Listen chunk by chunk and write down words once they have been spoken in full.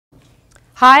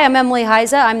Hi, I'm Emily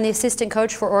Heiza. I'm the assistant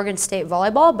coach for Oregon State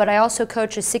Volleyball, but I also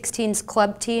coach a 16s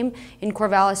club team in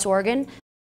Corvallis, Oregon.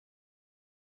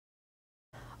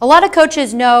 A lot of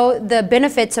coaches know the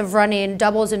benefits of running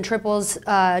doubles and triples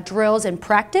drills in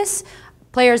practice.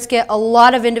 Players get a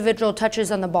lot of individual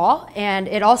touches on the ball, and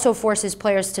it also forces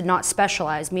players to not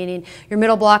specialize, meaning your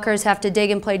middle blockers have to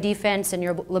dig and play defense, and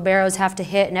your liberos have to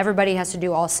hit, and everybody has to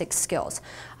do all 6 skills.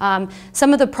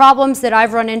 Some of the problems that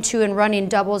I've run into in running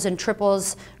doubles and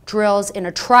triples drills in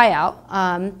a tryout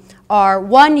are,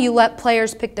 one, you let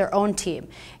players pick their own team,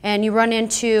 and you run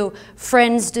into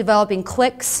friends developing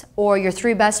cliques, or your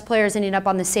 3 best players ending up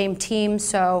on the same team,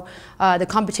 so the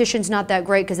competition's not that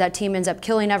great because that team ends up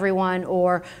killing everyone,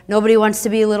 or nobody wants to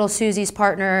be little Susie's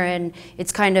partner and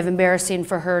it's kind of embarrassing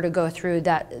for her to go through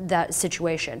that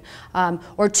situation.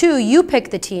 Or 2, you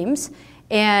pick the teams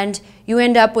and you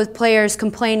end up with players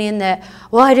complaining that,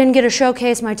 well, I didn't get to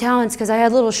showcase my talents because I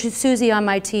had little Susie on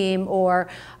my team, or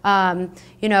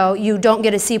you know, you don't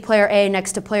get to see player A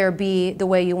next to player B the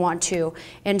way you want to.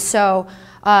 And so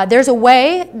there's a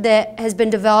way that has been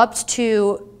developed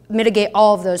to mitigate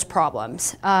all of those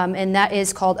problems, and that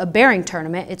is called a Bjerring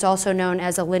Tournament. It's also known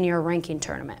as a linear ranking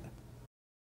tournament.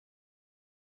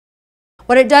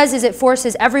 What it does is it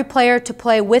forces every player to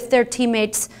play with their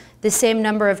teammates the same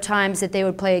number of times that they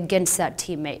would play against that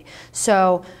teammate.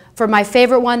 So for my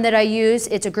favorite one that I use,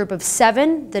 it's a group of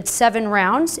 7, that's 7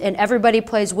 rounds, and everybody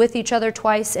plays with each other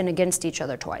twice and against each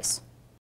other twice.